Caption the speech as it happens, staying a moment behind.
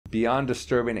beyond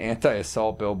disturbing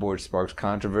anti-assault billboard sparks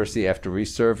controversy after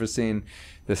resurfacing.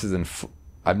 This is in...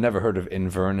 I've never heard of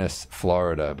Inverness,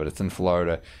 Florida, but it's in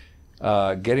Florida.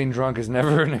 Getting drunk is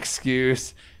never an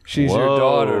excuse. She's your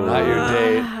daughter, not your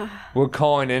date. We're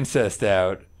calling incest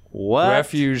out. What?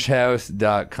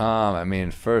 Refugehouse.com. I mean,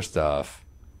 first off,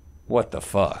 what the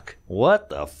fuck? What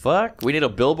the fuck? We need a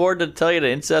billboard to tell you that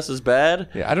incest is bad?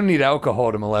 Yeah, I don't need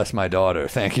alcohol to molest my daughter.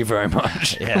 Thank you very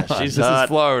much. Yeah, she's this hot. Is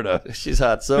Florida. She's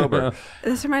hot sober.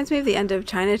 This reminds me of the end of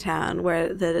Chinatown,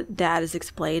 where the dad is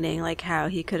explaining like how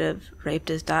he could have raped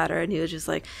his daughter, and he was just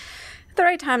like, at the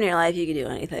right time in your life, you could do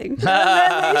anything. And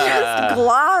then they just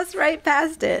gloss right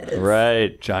past it.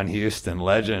 Right. John Huston,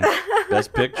 legend.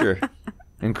 Best picture.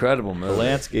 Incredible movie.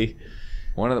 Polanski.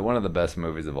 One of the best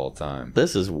movies of all time.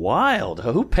 This is wild.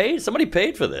 Who paid? Somebody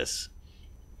paid for this.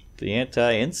 The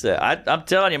anti-incest. I'm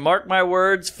telling you, mark my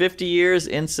words, 50 years,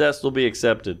 incest will be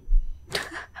accepted.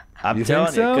 I'm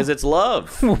telling you, because it's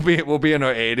love. We'll be in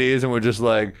our 80s and we're just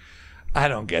like, I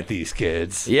don't get these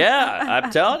kids. Yeah,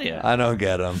 I'm telling you. I don't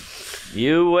get them.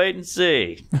 You wait and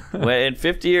see. In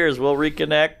 50 years, we'll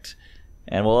reconnect,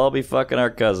 and we'll all be fucking our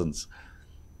cousins.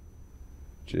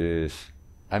 Jeez.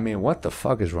 I mean, what the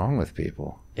fuck is wrong with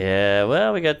people? Yeah,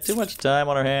 well, we got too much time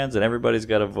on our hands, and everybody's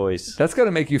got a voice. That's got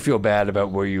to make you feel bad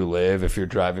about where you live if you're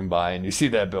driving by and you see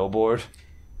that billboard.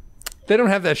 They don't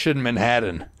have that shit in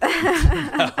Manhattan.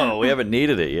 No, we haven't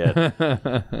needed it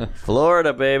yet.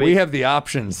 Florida, baby. We have the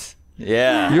options.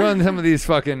 Yeah. You're on some of these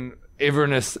fucking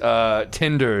Inverness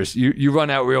Tinders. You run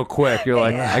out real quick. You're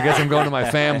like, I guess I'm going to my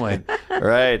family.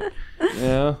 Right.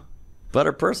 Yeah. But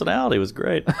her personality was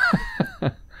great.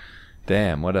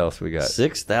 Damn, what else we got?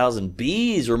 6,000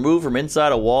 bees removed from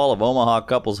inside a wall of Omaha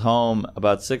couple's home.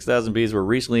 About 6,000 bees were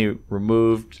recently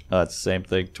removed. Oh, it's the same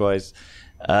thing twice.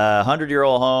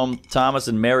 100-year-old home. Thomas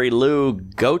and Mary Lou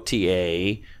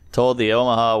Gautier told the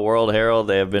Omaha World Herald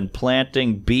they have been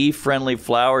planting bee-friendly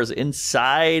flowers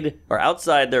inside or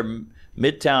outside their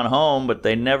midtown home, but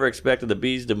they never expected the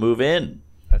bees to move in.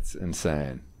 That's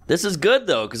insane. This is good,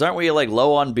 though, because aren't we, like,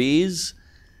 low on bees?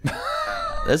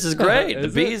 This is great. The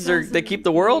bees they keep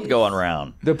the world going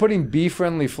round. They're putting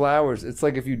bee-friendly flowers. It's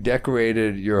like if you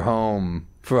decorated your home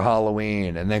for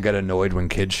Halloween and then got annoyed when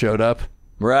kids showed up.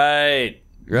 Right.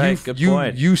 Good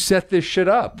point. You set this shit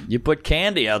up. You put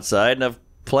candy outside in a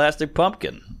plastic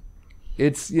pumpkin.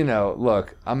 It's,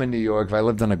 look, I'm in New York. If I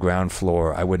lived on the ground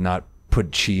floor, I would not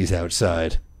put cheese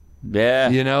outside. Yeah.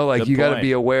 You got to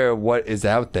be aware of what is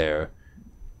out there.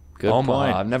 Good Omaha.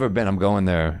 point. I've never been. I'm going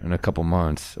there in a couple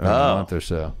months, or a month or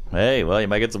so. Hey, well, you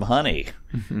might get some honey,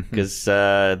 because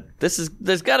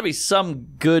there's got to be some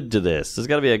good to this. There's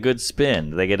got to be a good spin.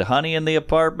 Do they get honey in the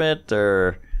apartment,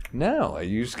 or no?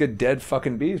 You just get dead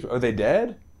fucking bees. Are they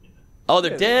dead? Oh,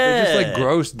 they're dead. They're just like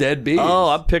gross dead bees. Oh,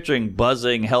 I'm picturing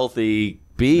buzzing, healthy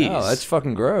bees. Oh, that's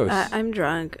fucking gross. I'm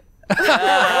drunk.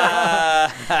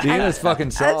 Dina's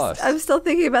fucking sauce. I'm still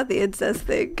thinking about the incest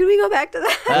thing. Can we go back to that?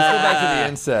 Let's go back to the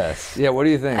incest. Yeah, what do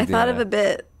you think, I Dina? thought of a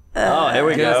bit. Here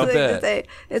we go. Something to say.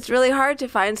 It's really hard to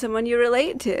find someone you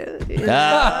relate to.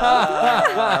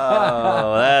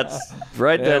 Oh, that's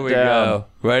write that There we down. go.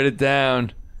 Write it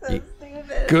down.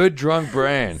 Good drunk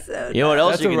brain. You know what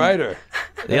else? That's a writer.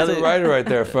 That's other- a writer right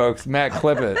there, folks. Matt,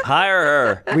 clip it. Hire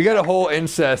her. We got a whole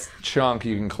incest chunk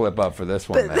you can clip up for this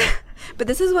one, man. But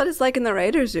this is what it's like in the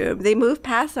writer's room. They move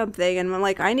past something, and I'm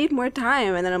like, I need more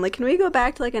time. And then I'm like, can we go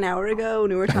back to like an hour ago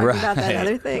when we were talking about that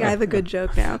other thing? I have a good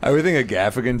joke now. I would think of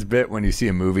Gaffigan's bit when you see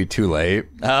a movie too late.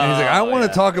 And he's like, I want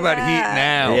to talk about Heat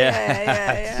now.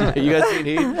 Yeah. You guys seen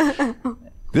Heat?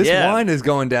 This wine is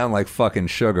going down like fucking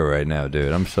sugar right now,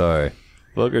 dude. I'm sorry.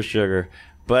 Booger sugar.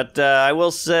 But I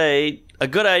will say, a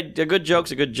good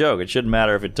joke's a good joke. It shouldn't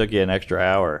matter if it took you an extra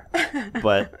hour.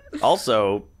 But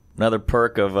also, another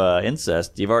perk of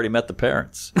incest, you've already met the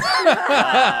parents.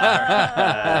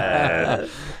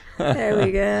 There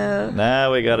we go.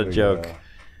 Now we got a joke.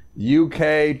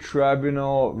 UK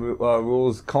tribunal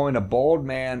rules calling a bald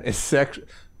man is sexual.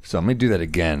 So let me do that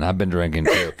again. I've been drinking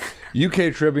too.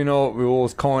 UK tribunal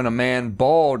rules calling a man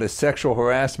bald is sexual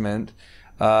harassment.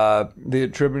 The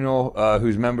tribunal,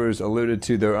 whose members alluded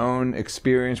to their own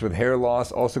experience with hair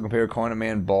loss, also compared calling a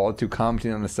man bald to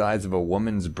commenting on the size of a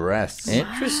woman's breasts.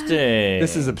 Interesting.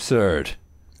 This is absurd.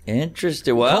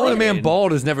 Interesting. Well, Calling a man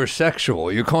bald is never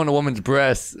sexual. You're calling a woman's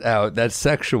breasts out, that's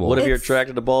sexual. What if you're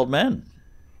attracted to bald men?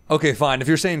 Okay, fine. If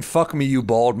you're saying, fuck me, you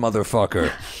bald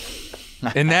motherfucker.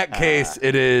 In that case,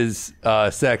 it is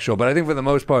sexual. But I think for the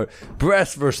most part,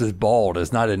 breast versus bald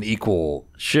is not an equal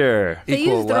Sure. They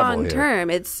equal use the level wrong here. term.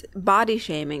 It's body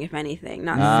shaming, if anything,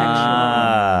 not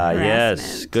Ah, sexual yes.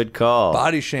 harassment. Good call.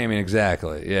 Body shaming,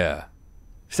 exactly. Yeah.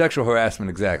 Sexual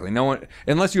harassment, exactly. No one,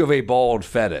 unless you have a bald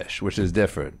fetish, which is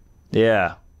different.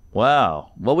 Yeah.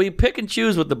 Wow. Well, we pick and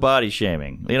choose with the body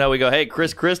shaming. You know, we go, hey,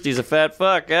 Chris Christie's a fat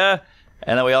fuck, huh?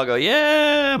 And then we all go,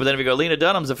 yeah. But then if you go, Lena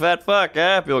Dunham's a fat fuck,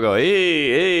 huh? People go,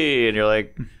 hey. And you're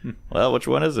like, well, which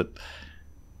one is it?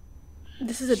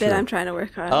 This is a bit I'm trying to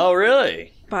work on. Oh,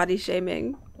 really? Body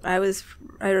shaming. I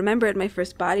remembered my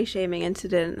first body shaming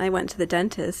incident. I went to the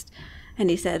dentist, and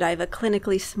he said I have a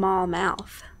clinically small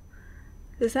mouth.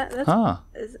 Is that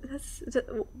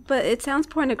but it sounds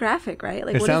pornographic, right?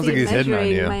 Like, It what sounds is like he he's hitting on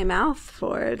measuring you. my mouth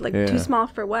for? Like, Yeah. too small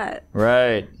for what?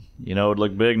 Right. You know, it would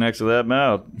look big next to that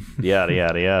mouth. Yada,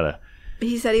 yada, yada.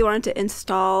 He said he wanted to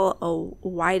install a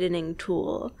widening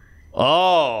tool.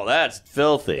 Oh, that's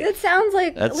filthy. It sounds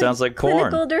like sounds like porn.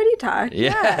 clinical dirty talk.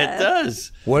 Yeah, it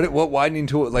does. What widening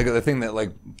tool? Like the thing that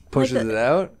like pushes Like it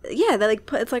out? Yeah, that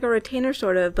it's like a retainer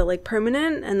sort of, but like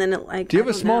permanent, and then it like. Do you I have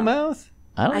a don't small know. mouth?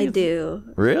 I do.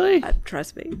 Really?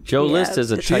 Trust me. Joe Yeah, List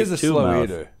is a She type is a 2 slow mouth.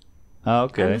 eater. Oh, I'm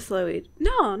okay. a slow eater.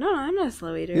 No, I'm not a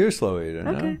slow eater. You're a slow eater,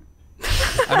 no? Okay.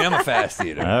 I mean, I'm a fast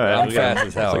eater. All right. I'm we got- fast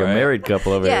as hell, It's like right? a married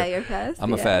couple over Yeah, here. you're fast.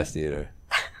 I'm a yeah. fast eater.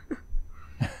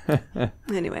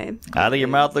 Anyway, I think your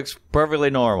mouth looks perfectly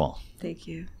normal. thank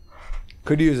you.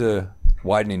 Could use a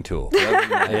widening tool.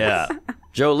 Yeah.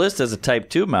 Joe List has a type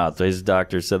 2 mouth. His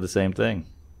doctor said the same thing.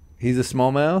 He's a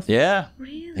small mouth? Yeah.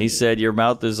 Really? He said your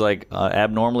mouth is like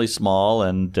abnormally small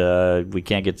and we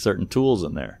can't get certain tools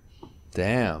in there.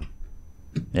 Damn.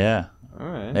 Yeah. All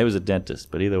right. He was a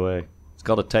dentist, but either way, it's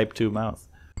called a type 2 mouth.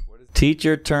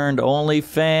 Teacher turned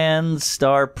OnlyFans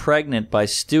star pregnant by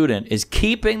student is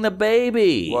keeping the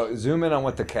baby. Well, zoom in on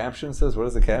what the caption says. What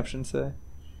does the caption say?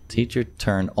 Teacher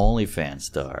turned OnlyFans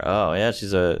star. Oh yeah,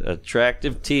 she's a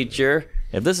attractive teacher.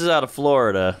 If this is out of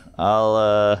Florida,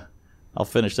 I'll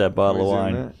finish that bottle of Zoom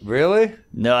wine. in. Really?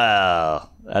 No,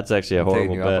 that's actually a I'm taking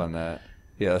horrible you bet. up on that.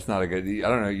 Yeah, that's not a good. I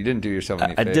don't know. You didn't do yourself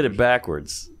any I favors. did it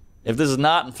backwards. If this is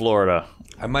not in Florida,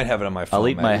 I might have it on my phone. I'll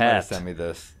eat man. my You might have hat. Send me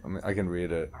this. I can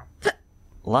read it. a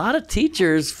lot of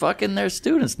teachers fucking their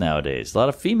students nowadays. A lot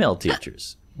of female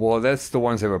teachers. Well, that's the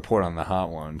ones that report on the hot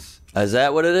ones. Is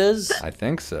that what it is? I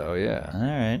think so. Yeah. All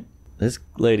right. This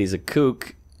lady's a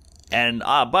kook. And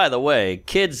by the way,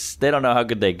 kids, they don't know how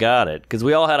good they got it. Because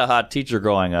we all had a hot teacher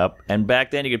growing up. And back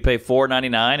then you could pay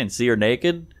 $4.99 and see her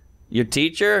naked. Your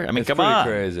teacher? I mean, It's come pretty on.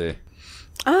 crazy.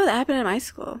 Oh, that happened at my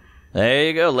school. There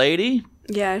you go, lady.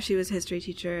 Yeah, she was a history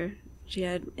teacher. She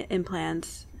had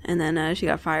implants, and then she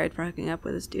got fired for hooking up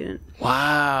with a student.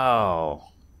 Wow.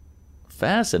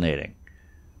 Fascinating.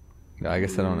 No, I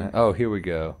guess I don't. Oh, here we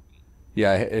go.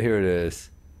 Yeah, here it is.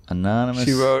 Anonymous.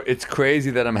 She wrote, "It's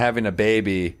crazy that I'm having a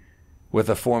baby with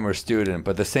a former student,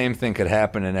 but the same thing could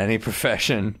happen in any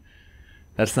profession."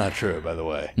 That's not true, by the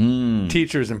way.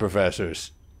 Teachers and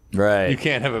professors. Right. You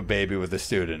can't have a baby with a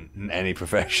student in any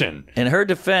profession. In her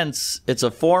defense, it's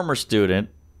a former student,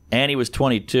 and he was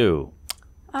 22.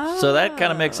 So that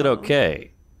kind of makes it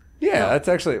okay. Yeah, that's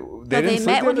actually. They they didn't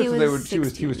met sleep when together he till was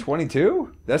he was 16.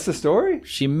 22. That's the story.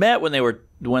 She met when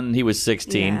he was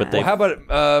 16, Yeah. but they Well, how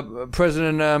about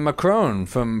President Macron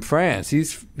from France?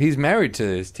 He's married to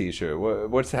his teacher.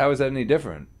 How is that any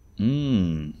different?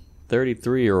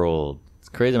 33-year-old. It's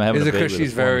crazy. I'm having Is a it baby because with a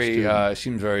she's former very student.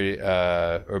 seems very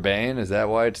urbane? Is that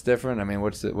why it's different? I mean,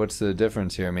 what's the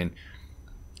difference here? I mean,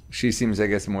 she seems, I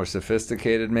guess, more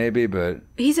sophisticated, maybe, but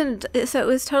So it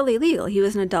was totally legal. He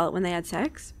was an adult when they had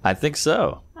sex. I think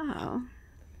so. Oh,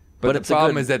 but the it's a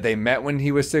problem good- is that they met when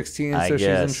he was 16, I so she's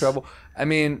in guess. trouble. I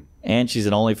mean, And she's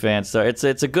an OnlyFans star. It's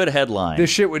a good headline. this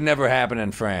shit would never happen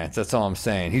in France. That's all I'm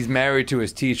saying. He's married to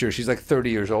his teacher. She's like 30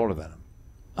 years older than him.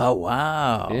 Oh,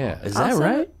 wow. Yeah. Is that Also-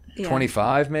 right? yeah.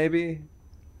 25, maybe.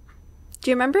 Do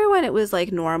you remember when it was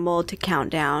like normal to count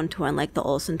down to when like the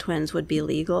Olsen twins would be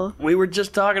legal? We were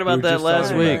just talking about We were that just last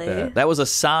talking week. about that. That was a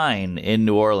sign in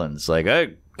New Orleans. Like,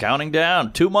 hey, counting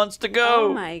down. 2 months to go.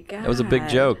 Oh my god, That was a big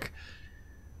joke.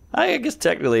 I guess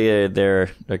technically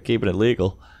they're keeping it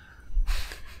legal.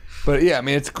 But yeah, I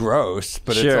mean, it's gross,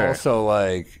 but Sure. it's also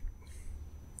like,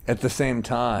 at the same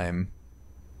time,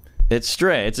 It's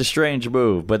strange. It's a strange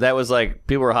move, but that was like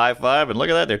people were high fiving. Look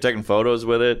at that! They're taking photos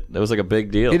with it. That was like a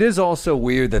big deal. it is also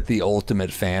weird that the ultimate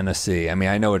fantasy. I mean,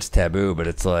 I know it's taboo, but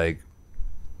it's like,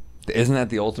 isn't that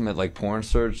the ultimate like porn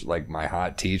search? Like my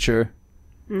hot teacher.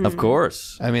 Of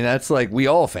course. I mean, that's like we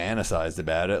all fantasized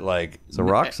about it. Like It's a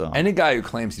rock song. Any guy who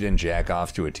claims he didn't jack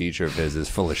off to a teacher of his is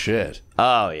full of shit.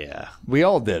 Oh yeah, We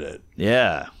all did it.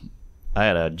 yeah. I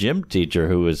had a gym teacher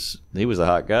who was a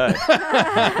hot guy.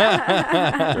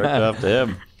 Jerked off to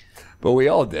him. But we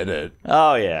all did it.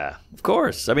 Oh yeah, of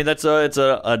course. I mean, it's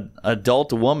a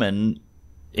adult woman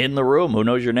in the room who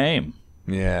knows your name.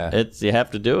 Yeah. You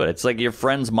have to do it. It's like your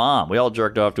friend's mom. We all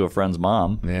jerked off to a friend's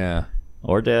mom. Yeah.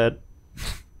 Or dad.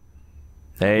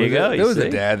 There you go. There was a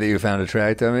dad that you found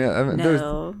attractive. I mean,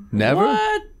 No. Never?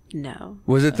 What? No.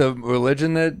 Was it the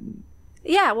religion that...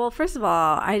 Yeah, well, first of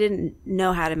all, I didn't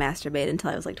know how to masturbate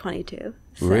until I was like 22.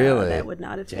 So Really? That would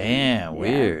not have been. Damn,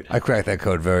 weird. I cracked that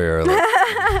code very early.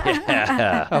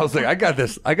 Yeah. I was like, I got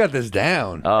this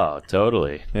down. Oh,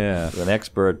 totally. Yeah. An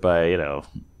expert by,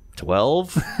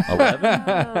 12,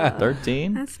 11,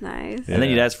 13. That's nice. And then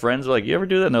you'd ask friends, like, you ever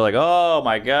do that? And they're like, oh,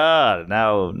 my God.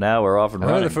 Now we're off and I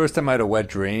remember running. the first time I had a wet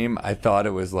dream, I thought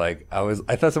it was like,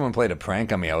 I thought someone played a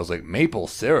prank on me. I was like, maple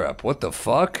syrup? What the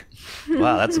fuck?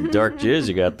 Wow, that's some dark jizz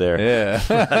you got there.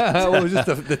 Yeah. It was just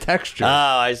the texture. Oh,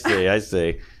 I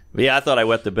see. But yeah, I thought I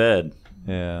wet the bed.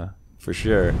 Yeah. For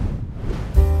sure.